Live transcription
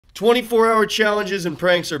24-hour challenges and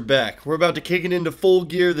pranks are back. We're about to kick it into full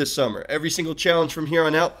gear this summer. Every single challenge from here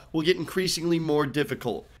on out will get increasingly more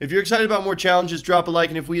difficult. If you're excited about more challenges, drop a like,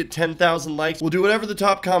 and if we hit 10,000 likes, we'll do whatever the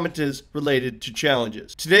top comment is related to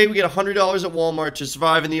challenges. Today we get $100 at Walmart to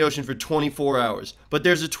survive in the ocean for 24 hours. But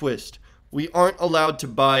there's a twist. We aren't allowed to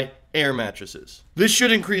buy air mattresses. This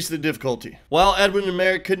should increase the difficulty. While Edwin and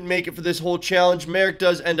Merrick couldn't make it for this whole challenge, Merrick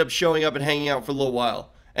does end up showing up and hanging out for a little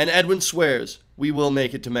while. And Edwin swears we will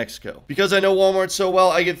make it to Mexico. Because I know Walmart so well,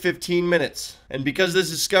 I get 15 minutes. And because this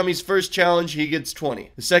is Scummy's first challenge, he gets 20.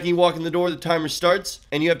 The second you walk in the door, the timer starts,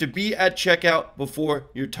 and you have to be at checkout before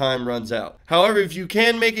your time runs out. However, if you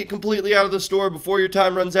can make it completely out of the store before your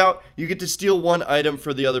time runs out, you get to steal one item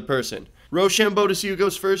for the other person. Rochambeau to see who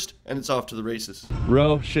goes first, and it's off to the races.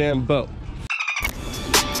 Rochambeau.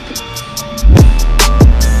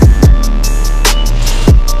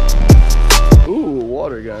 Ooh, a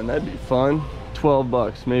water gun, that'd be fun. 12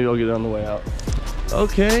 bucks, maybe I'll get it on the way out.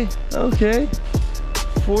 Okay, okay.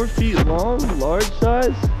 4 feet long, large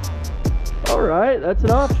size. All right, that's an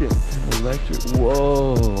option. Electric,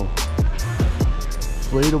 whoa.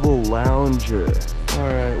 Inflatable lounger. All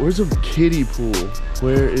right, where's a kiddie pool?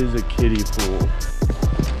 Where is a kiddie pool?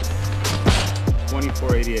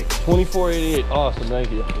 $24.88. $24.88, awesome, thank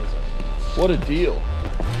you. What a deal.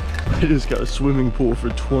 I just got a swimming pool for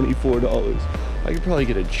 $24. I could probably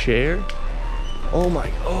get a chair. Oh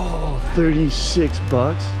my, oh, 36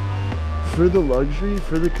 bucks for the luxury,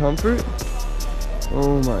 for the comfort.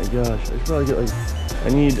 Oh my gosh, I should probably get like, I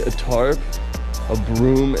need a tarp, a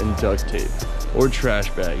broom, and duct tape. Or trash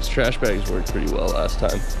bags. Trash bags worked pretty well last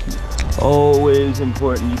time. Always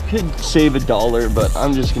important. You could save $1, but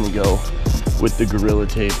I'm just gonna go with the Gorilla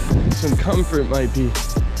Tape. Some comfort might be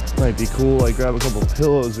cool. Like grab a couple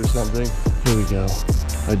pillows or something. Here we go.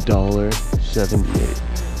 $1.78.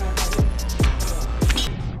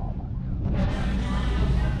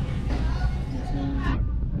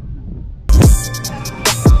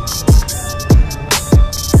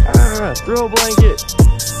 Ah, throw a blanket.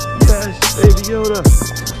 Yes, baby Yoda.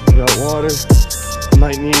 We got water.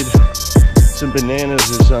 Might need some bananas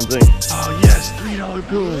or something. Oh yes, $3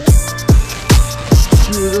 pillows.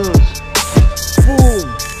 2 of those. Boom.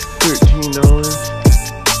 $13.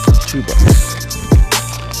 $2.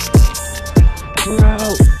 We're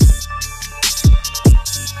out.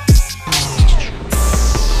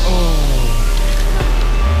 Oh.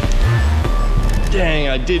 Dang,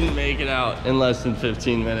 I didn't make it out in less than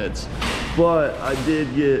 15 minutes. But I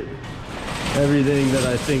did get everything that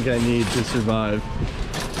I think I need to survive.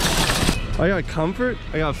 I got comfort,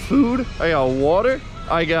 I got food, I got water,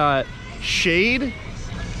 I got shade.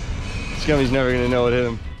 Scummy's never gonna know what hit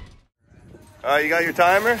him. All right, you got your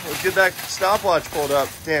timer? Let's get that stopwatch pulled up.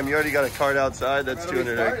 Damn, you already got a card outside. That's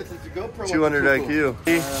 200 IQ.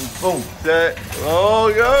 Boom. Set.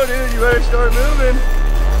 Oh, go, dude. You better start moving.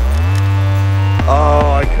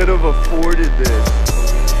 Oh, I could have afforded this.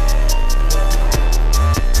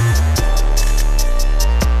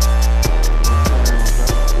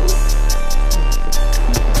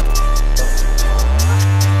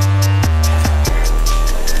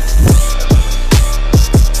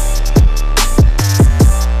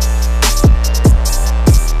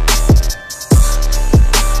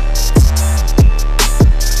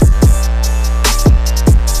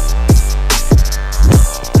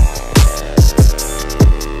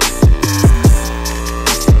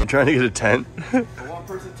 Trying to get a tent. A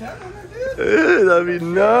one-person tent on there, dude? Ew, that'd be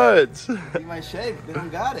nuts. See my shape, then we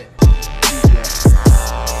got it.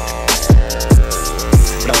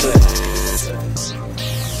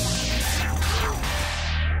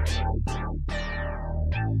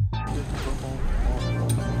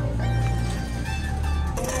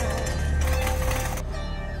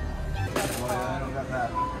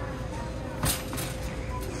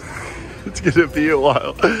 It's gonna be a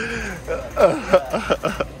while.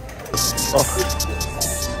 An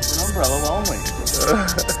umbrella only.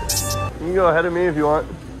 You can go ahead of me if you want.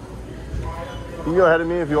 You can go ahead of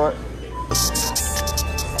me if you want.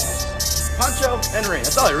 Poncho and rain.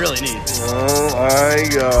 That's all I really need. Oh my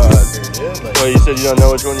god. Well, you said you don't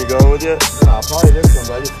know which one you're going with yet? No, probably this one,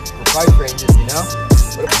 but I just for price ranges, you know?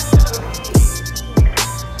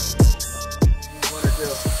 One or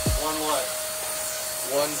two. One what?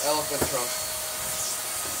 One elephant trunk.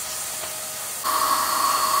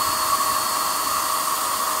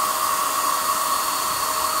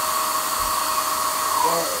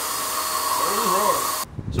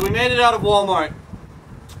 So we made it out of Walmart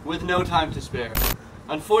with no time to spare.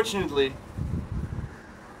 Unfortunately,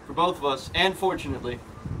 for both of us, and fortunately,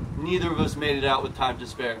 neither of us made it out with time to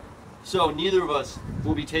spare. So neither of us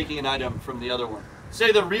will be taking an item from the other one.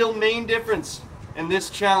 say the real main difference in this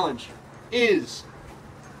challenge is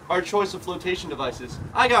our choice of flotation devices.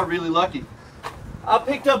 I got really lucky. I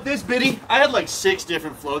picked up this bitty. I had like 6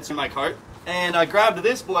 different floats in my cart, and I grabbed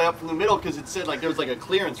this boy up from the middle because it said like there was like a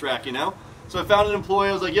clearance rack, you know? So I found an employee.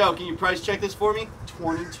 I was like, yo, can you price check this for me?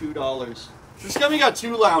 $22. This Scummy got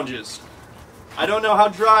 2 lounges. I don't know how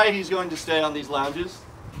dry he's going to stay on these lounges.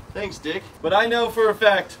 Thanks, Dick. But I know for a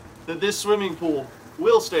fact that this swimming pool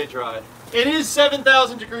will stay dry. It is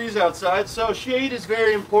 7,000 degrees outside, so shade is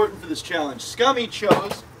very important for this challenge. Scummy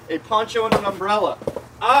chose a poncho and an umbrella.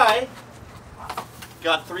 I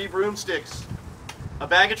got 3 broomsticks, a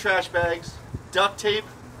bag of trash bags, duct tape,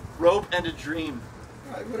 rope, and a dream.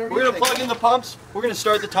 Right, we're going to plug in the pumps, we're going to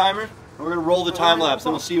start the timer, and we're going to roll the time lapse,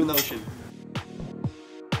 and we'll see you in the ocean.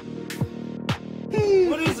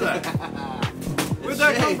 What is that? Where'd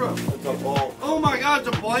that come from? It's a ball. Oh my god,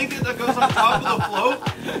 it's a blanket that goes on top of the float?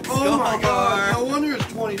 Oh my god, no wonder it's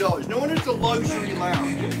 $20. No wonder it's a luxury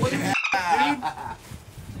lounge. What is dude?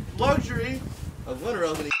 Luxury? I was wondering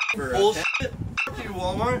what I was going to for bullshit. Fuck you,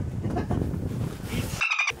 Walmart. Eat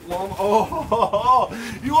Walmart. Oh,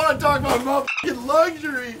 you want to talk about motherfucking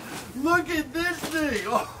luxury? Look at this thing.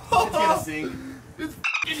 Oh, it's going to sink. It's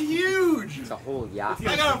fucking huge. It's a whole yacht.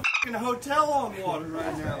 I got a fucking hotel on water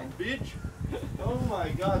right now, bitch. Oh my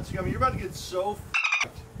god, Scummy, you're about to get so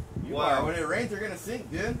fucked. You are. When it rains, they're going to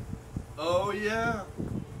sink, dude. Oh yeah.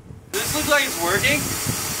 This looks like it's working.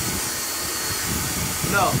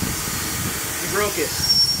 No. You broke it.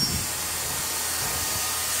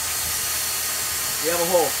 You have a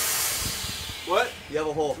hole. What? You have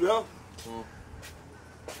a hole. No. Oh.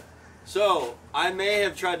 So, I may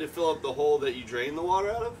have tried to fill up the hole that you drain the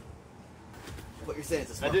water out of. What you're saying is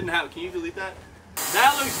a I smart. didn't have, can you delete that?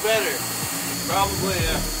 That looks better. Probably,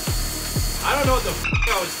 yeah. I don't know what the f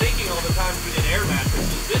I was thinking all the time we did air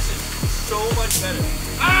mattresses. This is so much better.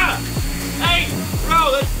 Ah! Hey!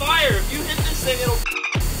 Bro, that's fire. If you hit this thing, it'll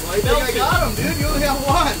Well, you think I got him, dude. You only have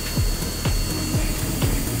one.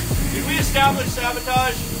 Did we establish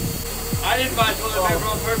sabotage? I didn't buy toilet paper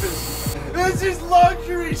on purpose. This is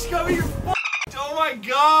luxury, Scummy. You're f***ed. Oh my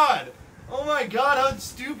god. Oh my god, how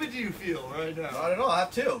stupid do you feel right now? I don't know. I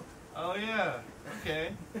have 2. Oh yeah.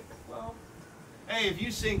 Okay. Well, hey, if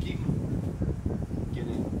you sink, you can get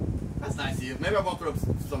in. That's nice of you. Maybe I won't throw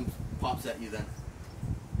some pops at you then.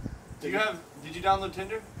 Did you download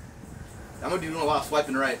Tinder? I'm going to be doing a lot of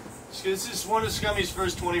swiping right. This is one of Scummy's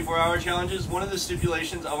first 24-hour challenges. One of the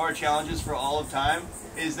stipulations of our challenges for all of time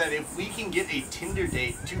is that if we can get a Tinder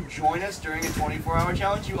date to join us during a 24-hour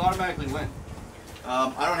challenge, you automatically win.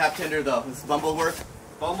 I don't have Tinder though. Does Bumble work?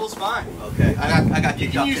 Bumble's fine. Okay, I got You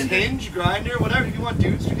kicked can off use Tinder. Hinge, Grindr, whatever. If you want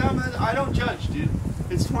dudes to come, I don't judge, dude.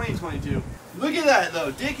 It's 2022. Look at that,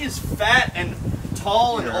 though. Dick is fat and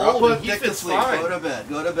tall and old, and he Dick to fits sleep. fine. Go to bed.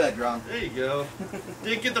 Go to bed, Gron. There you go.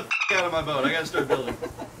 Dick, get the f out of my boat. I gotta start building.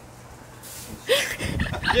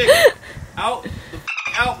 Dick, out the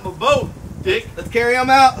f out my boat, Dick. Let's carry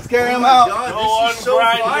him out. Let's carry him my out. God, Go this is so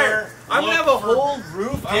on, Grindr. fire. I'm gonna have a whole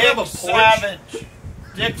roof. I'm gonna have a porch. Savage.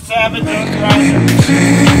 Dick Savage on Grindr.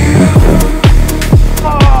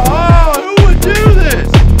 Oh, who would do this?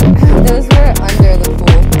 Those were under the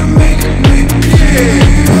pool.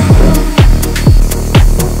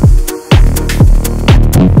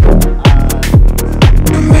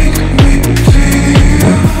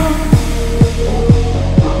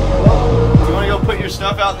 You want to go put your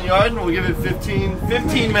stuff out in the yard and we'll give it 15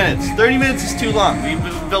 minutes. 30 minutes is too long. We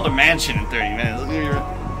built a mansion in 30 minutes.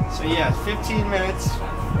 So yeah, 15 minutes.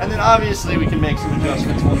 And then obviously we can make some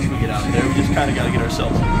adjustments once we get out there. We just kind of got to get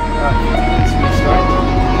ourselves. 15 minutes to start.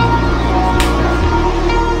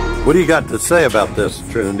 What do you got to say about this,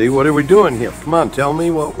 Trinity? What are we doing here? Come on, tell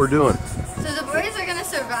me what we're doing. So the boys are gonna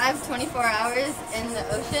survive 24 hours in the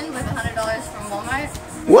ocean with $100 from Walmart.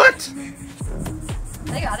 What?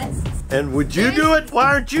 They got it. And would you do it? Why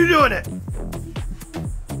aren't you doing it?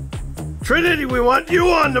 Trinity, we want you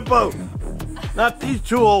on the boat. Not these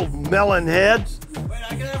 2 old melon heads. Wait, I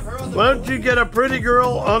can have her on the Why don't you get a pretty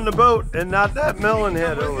girl on the boat and not that melon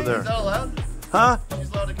head over Is there? that allowed? Huh? She's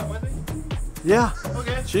allowed to come with me? Yeah,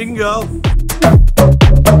 Okay. she can go.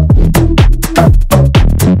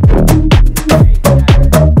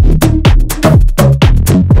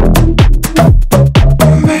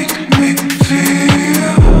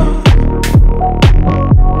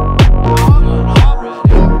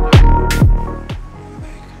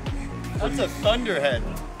 That's a thunderhead.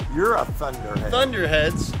 You're a thunderhead.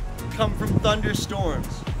 Thunderheads come from thunderstorms.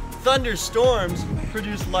 Thunderstorms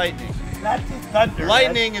produce lightning. That's a thunder.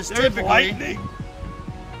 Lightning is There's typically lightning.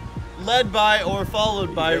 led by or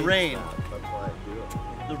followed by rain.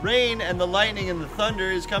 The rain and the lightning and the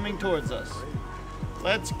thunder is coming towards us.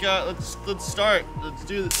 Let's go. Let's start. Let's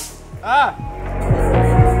do this. Ah!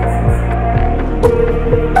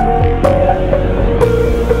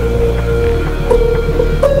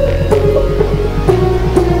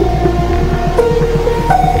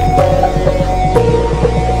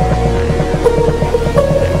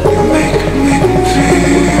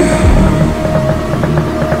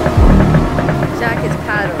 Jack is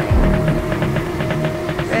paddling,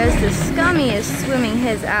 whereas the Scummy is swimming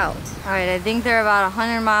his out. Alright, I think they're about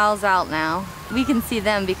 100 miles out now. We can see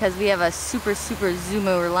them because we have a super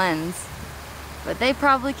zoom-over lens. But they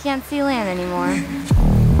probably can't see land anymore.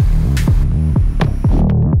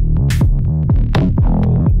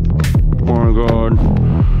 Oh my god.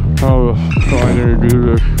 How am I gonna do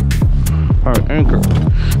this? Alright, anchor.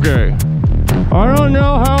 Stay. I don't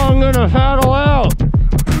know how I'm gonna paddle out.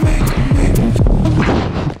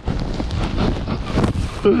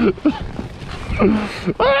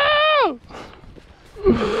 Ah!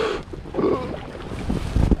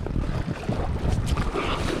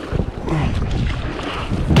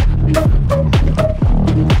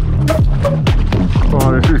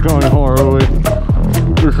 Oh, this is going horribly.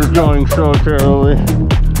 This is going so terribly.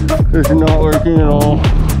 This is not working at all.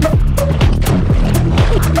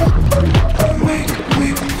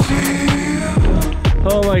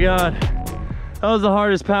 Oh my god. That was the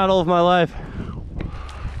hardest paddle of my life.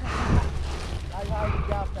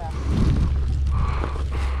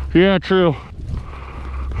 Yeah, true.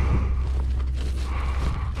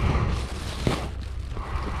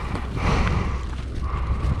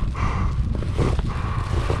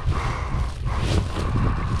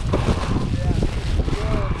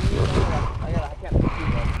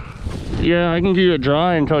 Yeah, I can keep it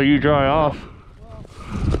dry until you dry off. Well,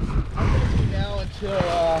 I'm gonna do now until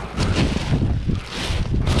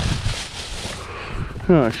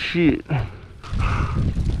Oh shit.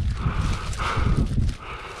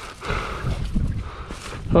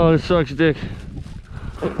 Oh, this sucks dick.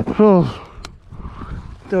 Oh.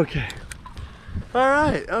 Okay.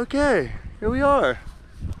 Alright, okay. Here we are.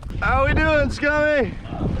 How we doing, Scummy?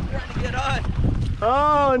 trying to get on.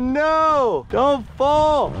 Oh no! Don't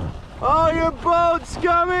fall! Oh, your boat,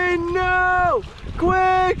 Scummy! No!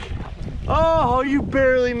 Quick! Oh, you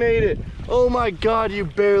barely made it. Oh my god, you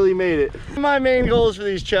barely made it. My main goals for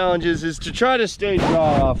these challenges is to try to stay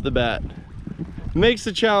dry off the bat. Makes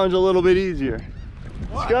the challenge a little bit easier.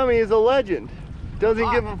 What? Scummy is a legend.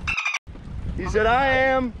 Doesn't give a f. He said, I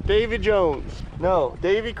am Davy Jones. No,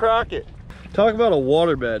 Davy Crockett. Talk about a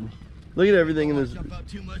waterbed. Look at everything in this. Jump out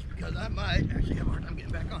too much because I might actually have a hard time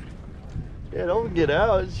getting back on. Yeah, don't get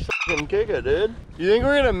out. It's fucking kick it, dude. You think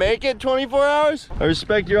we're gonna make it 24 hours? I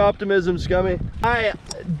respect your optimism, Scummy. I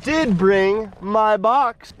did bring my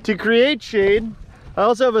box to create shade. I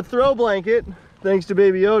also have a throw blanket, thanks to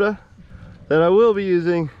Baby Yoda, that I will be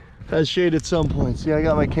using as shade at some point. See, I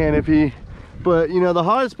got my canopy. But, you know, the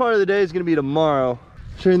hottest part of the day is gonna be tomorrow,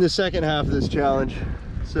 during the second half of this challenge.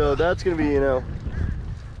 So that's gonna be, you know,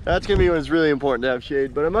 that's gonna be when it's really important to have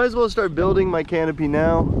shade. But I might as well start building my canopy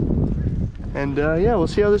now. And yeah, we'll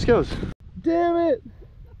see how this goes. Damn it!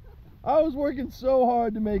 I was working so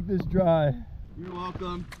hard to make this dry. You're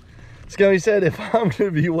welcome. Scummy said, if I'm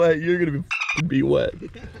gonna be wet, you're gonna be wet.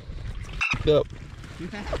 Up.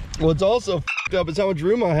 What's also up is how much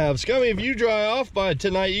room I have. Scummy, if you dry off by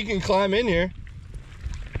tonight, you can climb in here.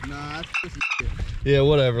 Nah, that's Yeah,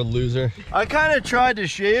 whatever, loser. I kind of tried to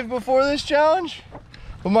shave before this challenge,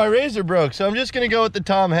 but my razor broke, so I'm just gonna go with the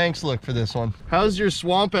Tom Hanks look for this one. How's your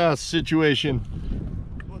swamp ass situation?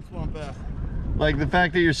 What swamp ass? Like the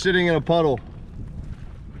fact that you're sitting in a puddle.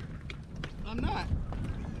 I'm not.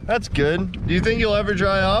 That's good. Do you think you'll ever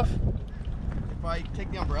dry off? If I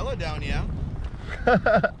take the umbrella down, yeah.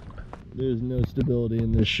 There's no stability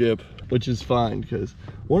in this ship, which is fine, because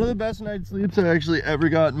one of the best night's sleeps I actually ever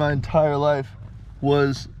got in my entire life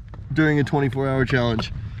was during a 24-hour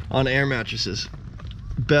challenge on air mattresses.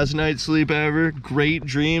 Best night's sleep ever, great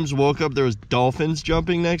dreams. Woke up, there was dolphins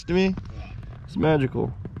jumping next to me. It's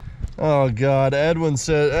magical. Oh god, Edwin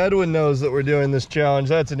knows that we're doing this challenge.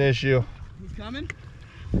 That's an issue. He's coming?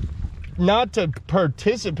 Not to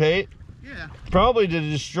participate. Yeah. Probably to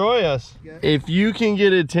destroy us. Yeah. If you can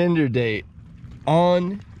get a Tinder date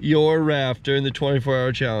on your raft during the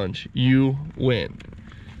 24-hour challenge, you win.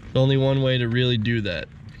 There's only one way to really do that.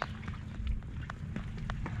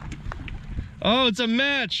 Oh, it's a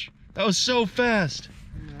match. That was so fast.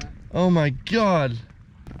 Yeah. Oh my god.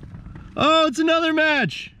 Oh, it's another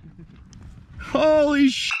match. Holy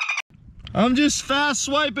sh**. I'm just fast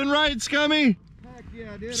swiping right, Scummy. Heck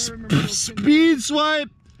yeah, dude. I remember Speed swipe.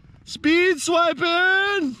 Speed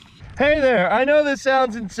swiping! Hey there, I know this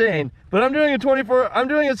sounds insane, but I'm doing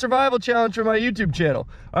a survival challenge for my YouTube channel.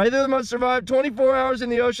 I either must survive 24 hours in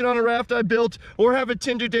the ocean on a raft I built, or have a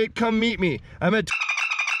Tinder date come meet me. I'm at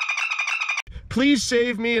Please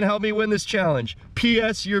save me and help me win this challenge.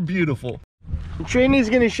 P.S. You're beautiful. Trini's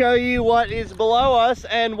gonna show you what is below us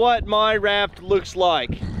and what my raft looks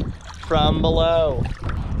like from below.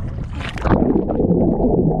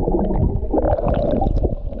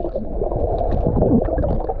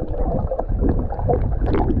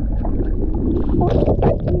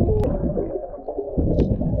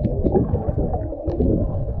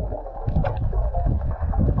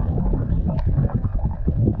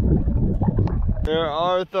 There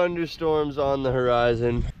are thunderstorms on the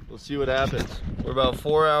horizon. We'll see what happens. We're about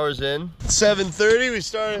 4 hours in. 7:30, we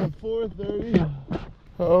started at 4:30.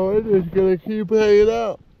 Oh, it's just gonna keep hanging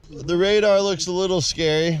out. The radar looks a little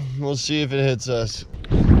scary. We'll see if it hits us.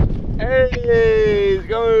 Hey, it's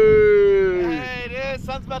going. Hey, it is.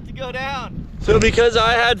 Sun's about to go down. So because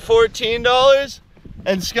I had $14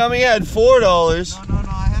 and Scummy had $4. No,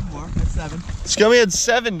 I had more. I had 7. Scummy had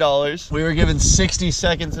 $7. We were given 60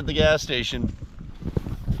 seconds at the gas station.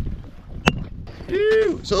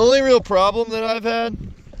 So the only real problem that I've had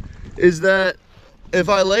is that if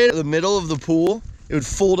I lay it in the middle of the pool, it would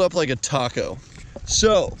fold up like a taco.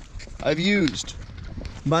 So I've used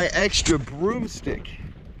my extra broomstick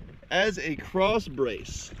as a cross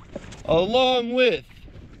brace along with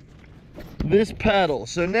this paddle.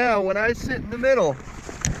 So now when I sit in the middle,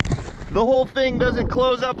 the whole thing doesn't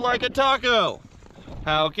close up like a taco.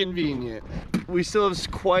 How convenient. We still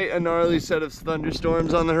have quite a gnarly set of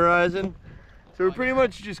thunderstorms on the horizon. So we're pretty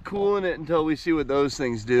much just cooling it until we see what those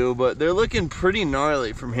things do, but they're looking pretty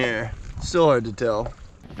gnarly from here. Still hard to tell.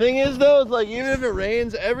 Thing is though, it's like even if it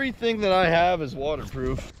rains, everything that I have is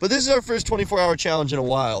waterproof. But this is our first 24-hour challenge in a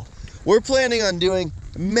while. We're planning on doing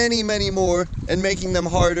many, many more and making them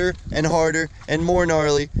harder and harder and more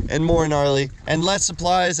gnarly and less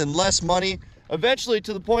supplies and less money. Eventually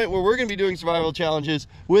to the point where we're gonna be doing survival challenges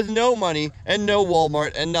with no money and no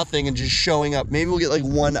Walmart and nothing and just showing up. Maybe we'll get like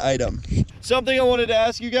one item. Something I wanted to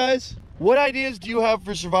ask you guys, what ideas do you have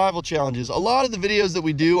for survival challenges? A lot of the videos that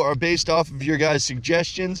we do are based off of your guys'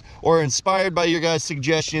 suggestions or inspired by your guys'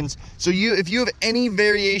 suggestions. So if you have any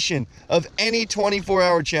variation of any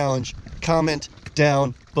 24-hour challenge, comment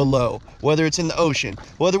down below. Whether it's in the ocean,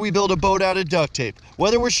 whether we build a boat out of duct tape,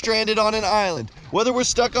 whether we're stranded on an island, whether we're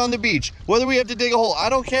stuck on the beach, whether we have to dig a hole, I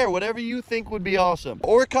don't care. Whatever you think would be awesome.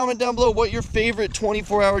 Or comment down below what your favorite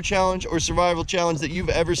 24-hour challenge or survival challenge that you've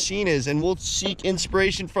ever seen is, and we'll seek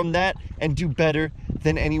inspiration from that and do better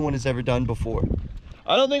than anyone has ever done before.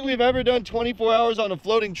 I don't think we've ever done 24 hours on a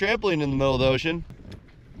floating trampoline in the middle of the ocean.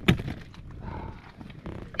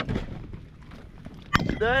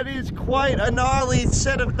 That is quite a gnarly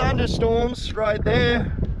set of thunderstorms right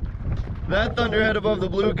there. That thunderhead above the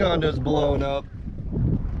blue condo's blowing up.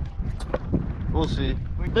 We'll see.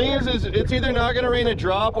 Thing is it's either not gonna rain a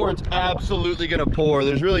drop or it's absolutely gonna pour.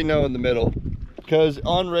 There's really no in the middle. Because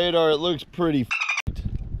on radar it looks pretty f***ed.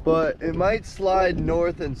 But it might slide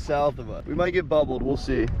north and south of us. We might get bubbled, we'll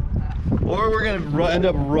see. Or we're gonna end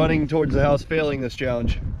up running towards the house failing this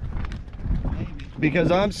challenge.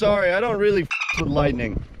 Because I'm sorry, I don't really f with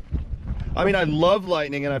lightning. I mean, I love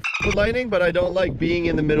lightning and I f with lightning, but I don't like being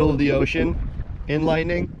in the middle of the ocean in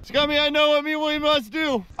lightning. Scummy, I know what we must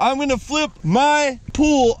do. I'm gonna flip my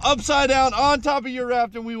pool upside down on top of your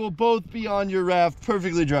raft and we will both be on your raft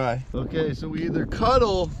perfectly dry. Okay, so we either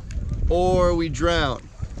cuddle or we drown.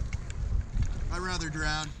 I'd rather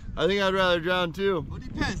drown. I think I'd rather drown too. Well,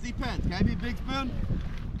 depends. Can I be Big Spoon?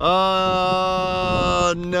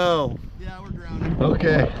 No. Yeah, we're drowning.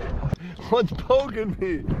 Okay. What's poking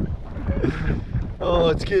me? Oh,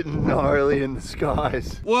 it's getting gnarly in the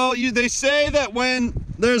skies. Well, they say that when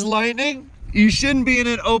there's lightning, you shouldn't be in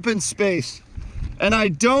an open space. And I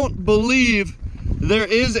don't believe there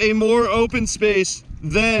is a more open space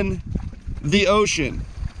than the ocean.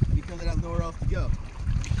 Because it has nowhere else to go.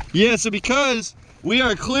 Yeah, so because we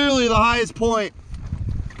are clearly the highest point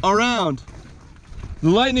around, the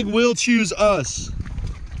lightning will choose us.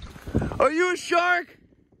 Are you a shark?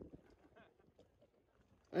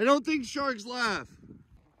 I don't think sharks laugh.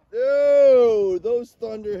 Dude, those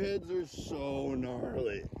thunderheads are so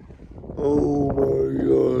gnarly. Oh my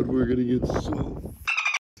God, we're gonna get so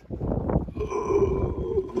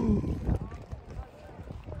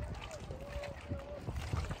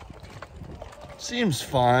Seems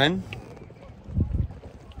fine.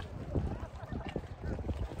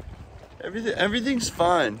 Everything's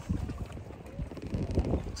fine.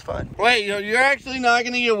 It's fine. Wait, you're actually not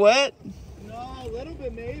gonna get wet? No, a little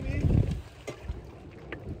bit maybe.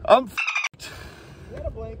 I'm f***ed. You got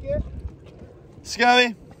a blanket?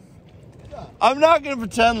 Scummy, I'm not gonna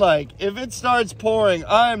pretend like if it starts pouring,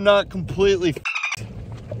 I am not completely f***ed.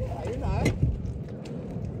 Yeah, you're not.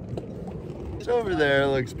 It's over there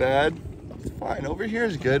looks bad. It's fine. Over here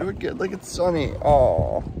is good. We're good. Look, it's sunny.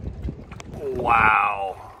 Oh.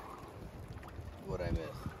 Wow. What'd I miss?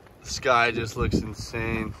 The sky just looks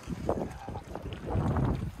insane.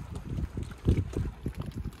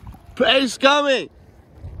 Hey, Scummy!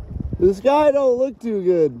 The sky don't look too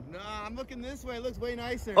good. Nah, I'm looking this way. It looks way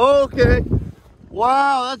nicer. Okay.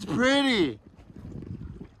 Wow, that's pretty.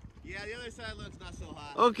 Yeah, the other side looks not so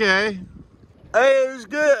hot. Okay. Hey, it's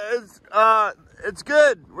good. It's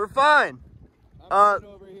good. We're fine. I'm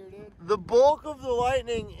over here, dude. The bulk of the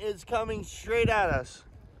lightning is coming straight at us.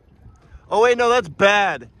 Oh wait, no, that's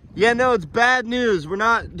bad. Yeah, no, it's bad news. We're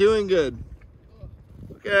not doing good.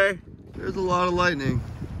 Okay. There's a lot of lightning.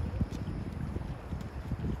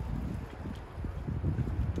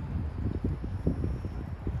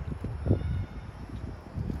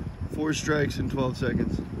 Four strikes in 12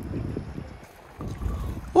 seconds.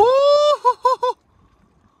 Oh,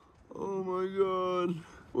 oh my God.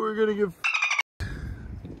 We're gonna get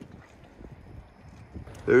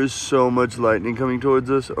There's so much lightning coming towards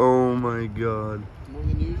us. Oh my God. More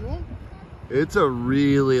than usual? It's a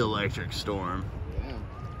really electric storm. Yeah.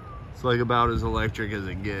 It's like about as electric as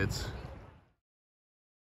it gets.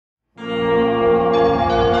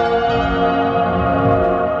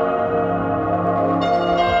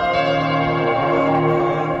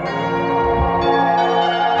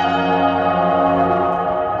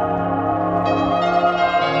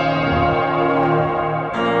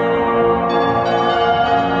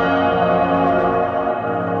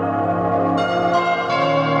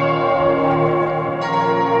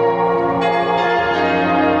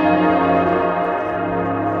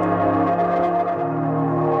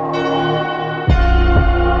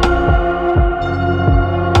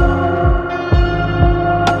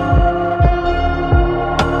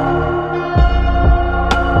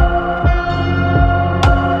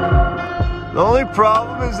 The only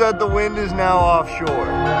problem is that the wind is now offshore.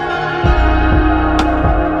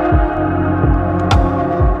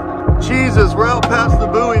 Jesus, we're out past the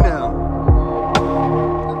buoy now.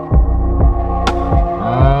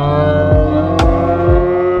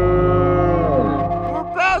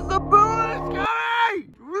 We're past the buoy, it's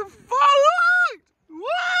coming! We're following!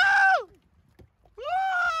 Woo!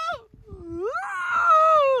 Woo!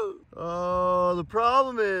 Woo! Oh, the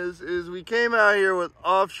problem is we came out here with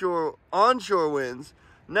onshore winds.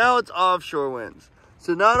 Now it's offshore winds.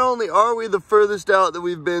 So not only are we the furthest out that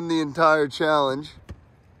we've been the entire challenge,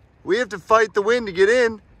 we have to fight the wind to get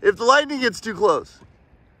in if the lightning gets too close.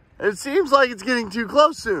 And it seems like it's getting too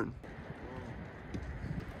close soon.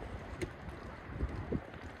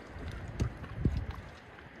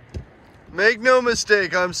 Make no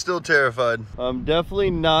mistake, I'm still terrified. I'm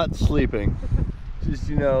definitely not sleeping. Just,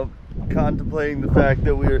 you know, contemplating the fact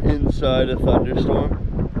that we are inside a thunderstorm.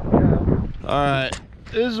 All right,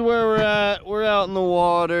 this is where we're at. We're out in the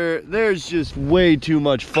water. There's just way too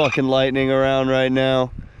much fucking lightning around right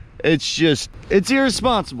now. It's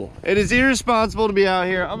irresponsible. It is irresponsible to be out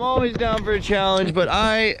here. I'm always down for a challenge, but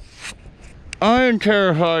I am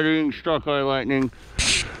terrified of being struck by lightning.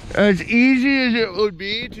 As easy as it would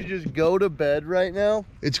be to just go to bed right now,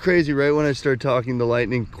 it's crazy. Right when I start talking, the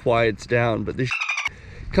lightning quiets down, but this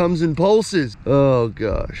comes in pulses. Oh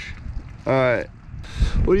gosh. All right.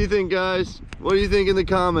 What do you think, guys? What do you think in the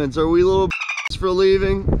comments? Are we little for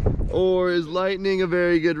leaving, or is lightning a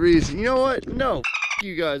very good reason? You know what? No.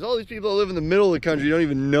 You guys. All these people that live in the middle of the country don't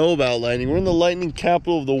even know about lightning. We're in the lightning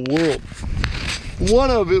capital of the world.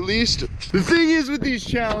 One of, at least. The thing is with these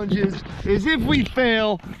challenges is if we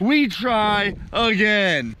fail, we try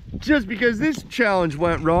again. Just because this challenge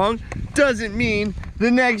went wrong doesn't mean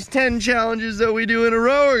the next 10 challenges that we do in a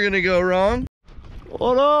row are gonna go wrong.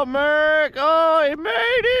 What up, Merrick? Oh, he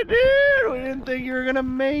made it, dude. We didn't think you were gonna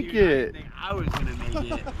make it. I was gonna make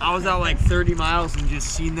it. I was out like 30 miles and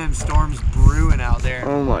just seen them storms brewing out there.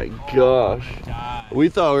 Oh my gosh. We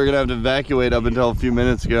thought we were gonna have to evacuate up until a few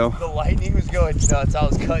minutes ago. The lightning was going nuts. I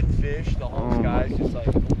was cutting fish. The whole sky's just like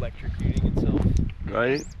electrocuting itself.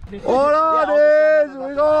 Right? What up, dudes?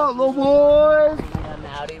 We got the boys.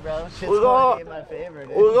 Howdy, bro. Shit's We got my favorite.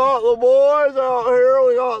 We got the boys out here.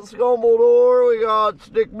 We got Scumbledore. We got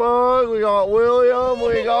Stickbug. We got William.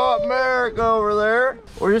 We got Merrick over there.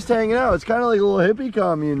 We're just hanging out. It's kind of like a little hippie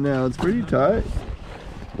commune now. It's pretty tight.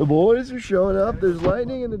 The boys are showing up. There's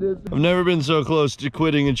lightning in the distance. I've never been so close to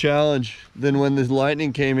quitting a challenge than when this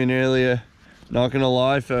lightning came in earlier. Not gonna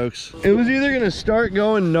lie, folks. It was either gonna start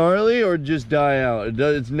going gnarly or just die out.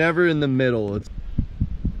 It's never in the middle. It's...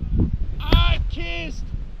 I kissed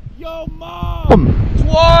your mom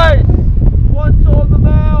twice. Once on the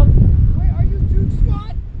mouth. Wait, are you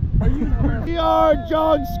JoogSquad? We are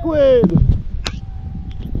JoogSquad.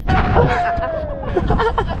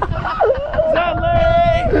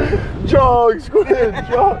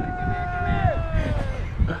 JoogSquad.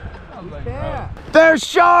 They're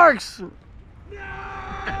sharks.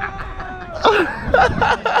 This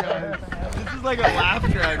is like a laugh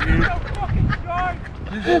track, dude.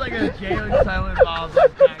 This is like a Jay and Silent Bob.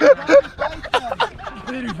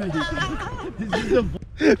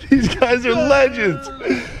 These guys are legends.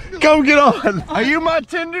 Come get on. Are you my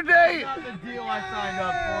Tinder date? Not the deal I signed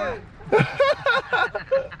up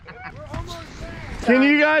for. Can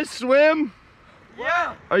you guys swim?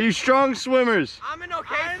 Yeah. Are you strong swimmers? I'm an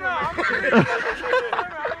okay swimmer.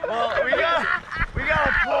 Well, we got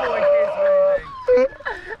a pool in case of anything.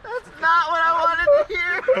 That's not what I wanted to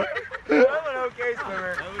hear. I'm an okay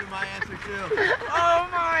swimmer. That would be my answer too. Oh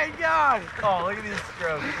my god! Oh, look at these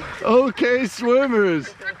strokes. Okay,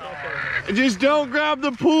 swimmers. Just don't grab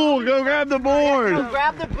the pool. Go grab the board.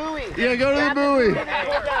 Grab the buoy. Yeah, go to the buoy.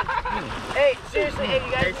 Hey, seriously, hey,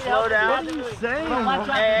 you guys need slow help. down. What are you saying?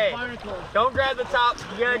 Hey, don't grab the top.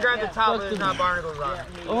 You gotta grab the top where there's not barnacles on it.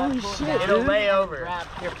 Holy shit, It'll lay over.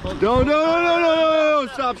 No.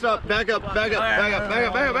 Stop. Back up.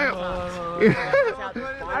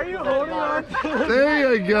 Are you holding on?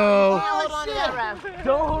 There you go. Hold on to that raft.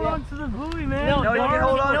 Don't hold on to the buoy, man. No, you can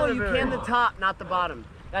hold on to the you buoy. can the top, not the bottom.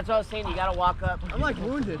 That's what I was saying. You gotta walk up. I'm like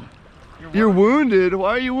wounded. You're wounded?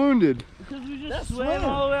 Why are you wounded? Because we just swam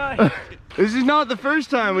all the way out. This is not the first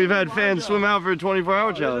time we've had fans swim out for a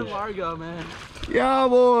 24-hour challenge. Largo, man. Yeah,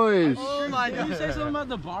 boys. Oh my god. Did you say something about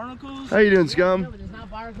the barnacles? How you doing, scum? There's not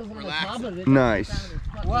barnacles on the top of it. Nice.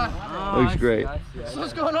 What? Looks great. So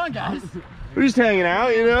what's going on, guys? We're just hanging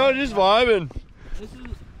out, you know, just vibing.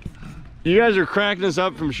 You guys are cracking us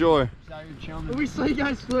up from shore. We saw you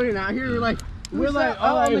guys floating out here. We're like, who are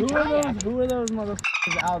those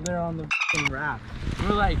motherfuckers out there on the raft?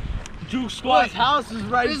 We're like, JoogSquad's house is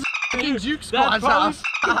right. This is JoogSquad's house.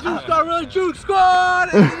 JoogSquad, really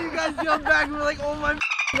JoogSquad! And then you guys jumped back and we're like, oh my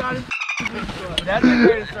god, it's JoogSquad. That's the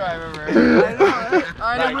greatest story I've ever heard. I know, right?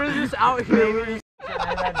 Alright, we're just out here. We're just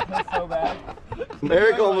So bad.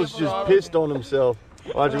 Eric almost just pissed on himself.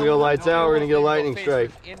 Watch him go lights out, we're gonna get a lightning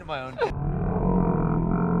strike. Into my own.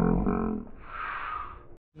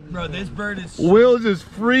 Bro, this bird is. Will just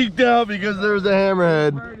freaked out because there was a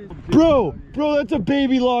hammerhead. Bro, that's a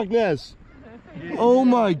baby Loch Ness. Oh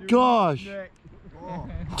my gosh.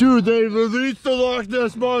 Dude, they released the Loch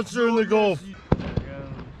Ness monster in the Gulf.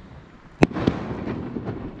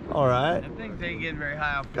 Alright. I think they get very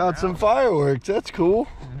high off the Got some fireworks, that's cool.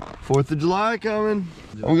 4th of July coming.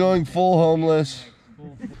 I'm going full homeless.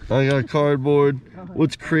 I got cardboard.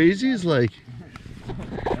 What's crazy is like,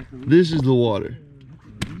 this is the water.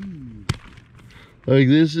 Like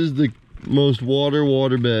this is the most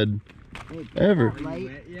water bed ever.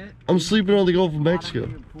 I'm sleeping on the Gulf of Mexico.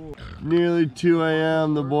 Nearly 2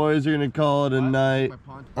 a.m. The boys are gonna call it a night.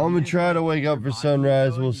 I'm gonna try to wake up for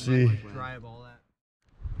sunrise, we'll see.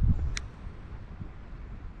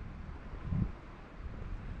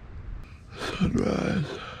 Sunrise.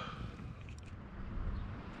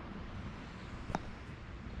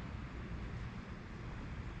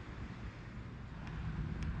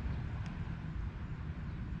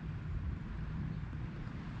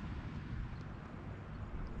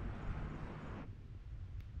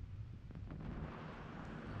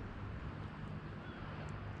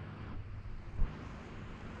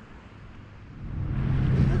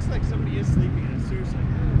 looks like somebody is sleeping in it, seriously.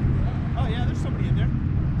 Oh yeah, there's somebody in there.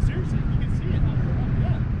 Seriously, you can see it.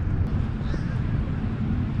 Yeah.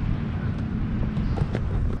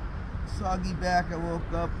 Soggy back, I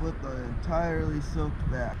woke up with an entirely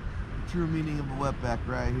soaked back. The true meaning of a wetback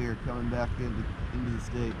right here, coming back into the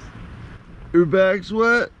States. Your back's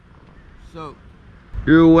wet? Soaked.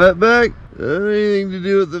 You're a wetback? That has anything to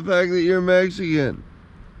do with the fact that you're Mexican.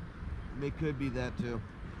 It could be that too.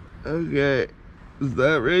 Okay. Is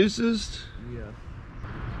that racist? Yeah.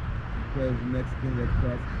 Because Mexicans are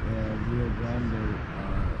crust and Rio Grande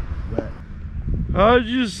are wet. How'd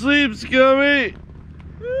you sleep, Scummy?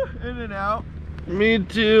 In and out. Me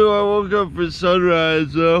too. I woke up for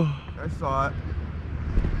sunrise though. I saw it.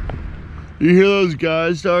 You hear those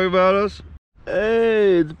guys talking about us?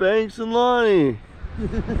 Hey, it's Banks and Lonnie.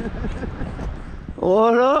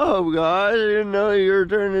 What up, guys? I didn't know you were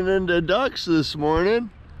turning into ducks this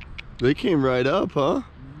morning. They came right up, huh?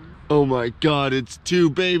 Oh my God, it's two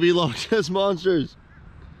baby Loch Ness monsters.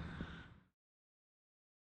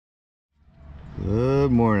 Good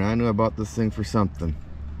morning. I knew I bought this thing for something.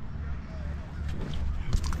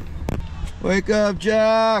 Wake up,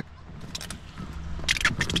 Jack!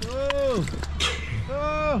 Oh!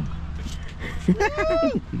 Oh!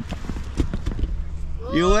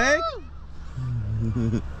 You awake?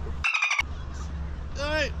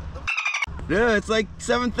 Alright, Dude, it's like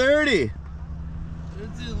 7:30.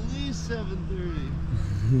 it's at least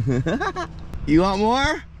 7:30. You want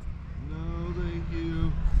more? No, thank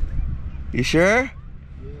you. You sure? Yes.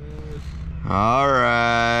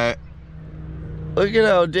 Alright. Look at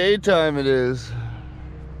how daytime it is.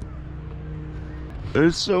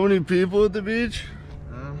 There's so many people at the beach.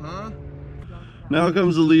 Uh-huh. Now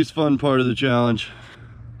comes the least fun part of the challenge.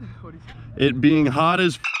 It being hot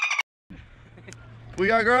as We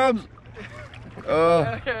got grubs.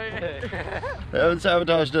 Oh, they haven't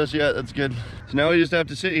sabotaged us yet. That's good. So now we just have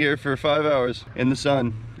to sit here for 5 hours in the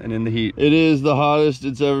sun and in the heat. It is the hottest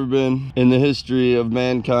it's ever been in the history of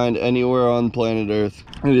mankind anywhere on planet Earth.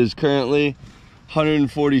 It is currently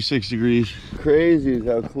 146 degrees. Crazy is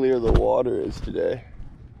how clear the water is today.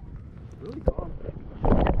 Really calm.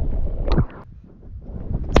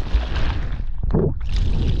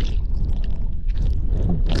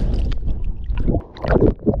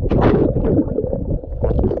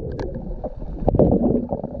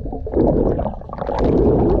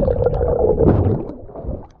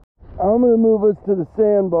 I'm gonna move us to the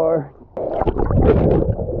sandbar.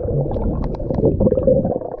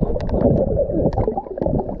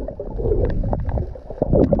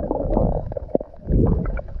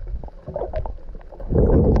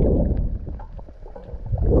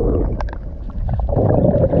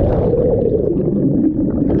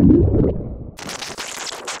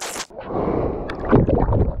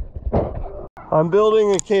 I'm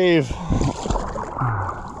building a cave.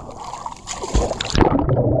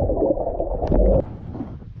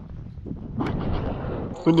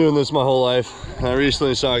 Been doing this my whole life. I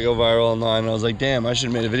recently saw it go viral online and I was like, damn, I should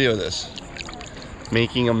have made a video of this.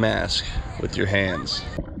 Making a mask with your hands.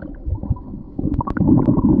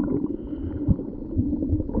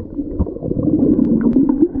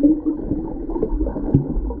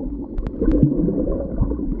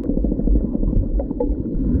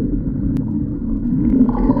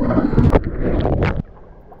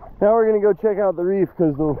 Now we're gonna go check out the reef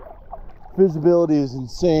because the visibility is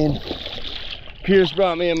insane. Pierce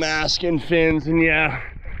brought me a mask and fins, and yeah,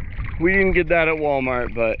 we didn't get that at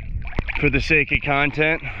Walmart, but for the sake of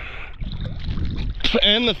content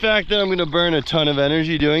and the fact that I'm gonna burn a ton of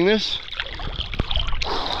energy doing this,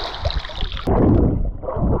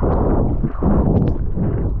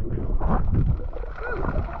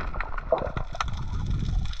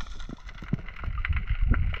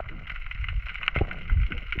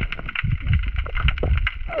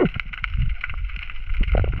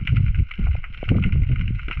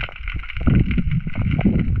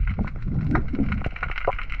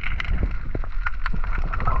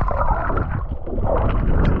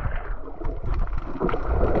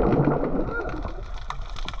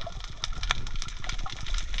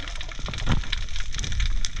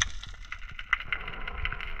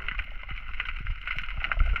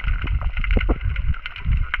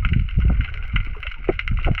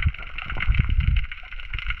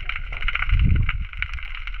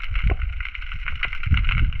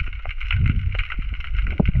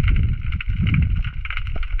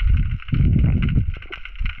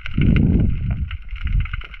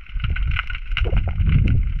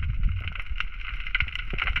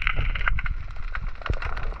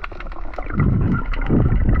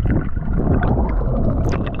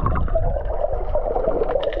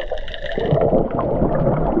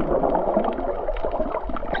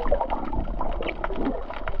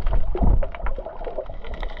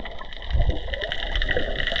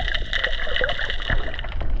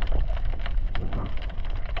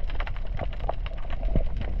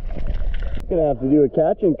 gonna have to do a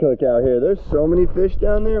catch and cook out here. There's so many fish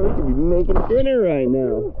down there. We could be making dinner right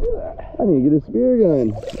now. I need to get a spear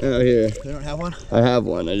gun out here. You don't have one? I have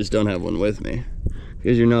one. I just don't have one with me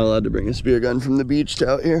because you're not allowed to bring a spear gun from the beach to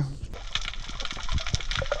out here.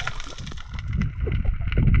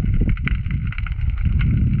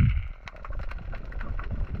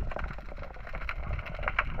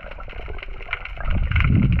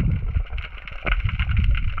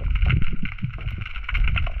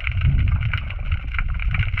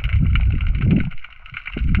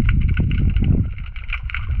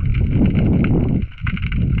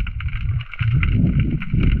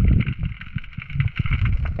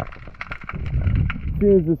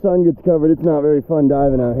 soon as the sun gets covered, it's not very fun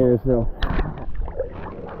diving out here, so.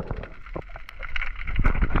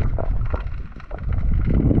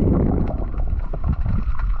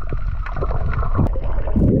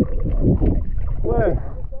 Where?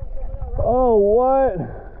 Oh, what?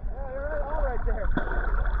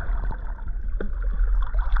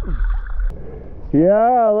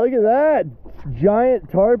 Yeah, look at that.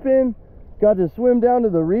 Giant tarpon. Got to swim down to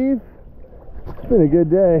the reef. It's been a good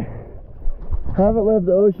day. Haven't left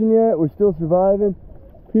the ocean yet. We're still surviving.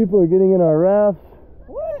 People are getting in our rafts.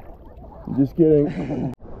 What? I'm just kidding.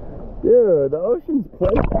 Dude, the ocean's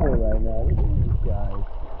playful right now. Look at these guys.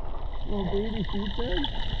 Little baby sheephead.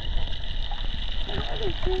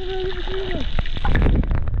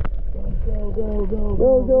 Go, go,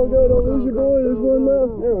 go. Don't lose your boy. There's one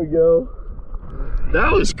left. There we go.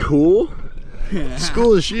 That was cool.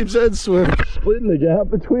 School of sheep's head swim. Splitting the gap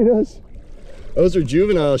between us. Those are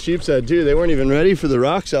juvenile sheep's head too. They weren't even ready for the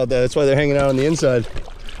rocks out there. That's why they're hanging out on the inside.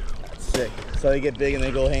 Sick. So they get big and they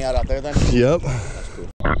go hang out there then? Yep. That's cool.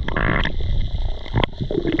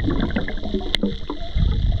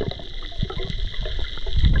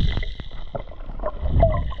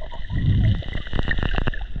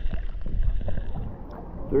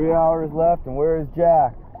 Three hours left, and where is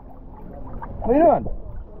Jack? What are you doing?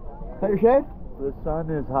 Is that your shave? The sun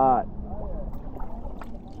is hot.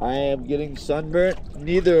 I am getting sunburnt.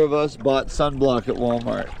 Neither of us bought sunblock at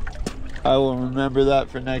Walmart. I will remember that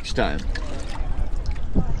for next time.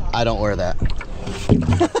 I don't wear that. Hey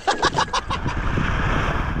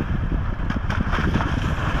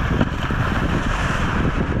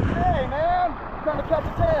man, trying to catch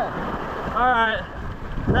a tan. Alright,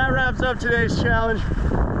 that wraps up today's challenge.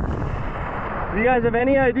 If you guys have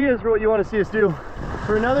any ideas for what you want to see us do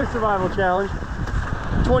for another survival challenge,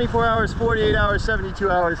 24 hours, 48 hours, 72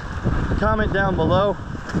 hours, comment down below.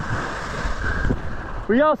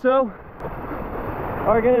 We also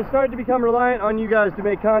are going to start to become reliant on you guys to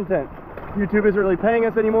make content. YouTube isn't really paying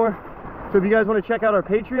us anymore, so if you guys want to check out our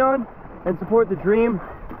Patreon and support the dream,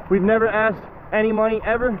 we've never asked any money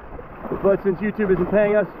ever, but since YouTube isn't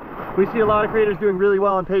paying us, we see a lot of creators doing really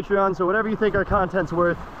well on Patreon, so whatever you think our content's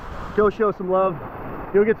worth, go show some love.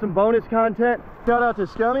 You'll get some bonus content. Shout out to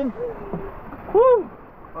Scummy. Woo!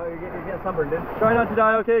 Oh, you're getting sunburned, dude. Try not to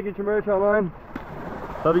die, okay? Get your merch online.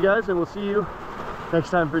 Love you guys, and we'll see you next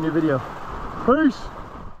time for a new video. Peace!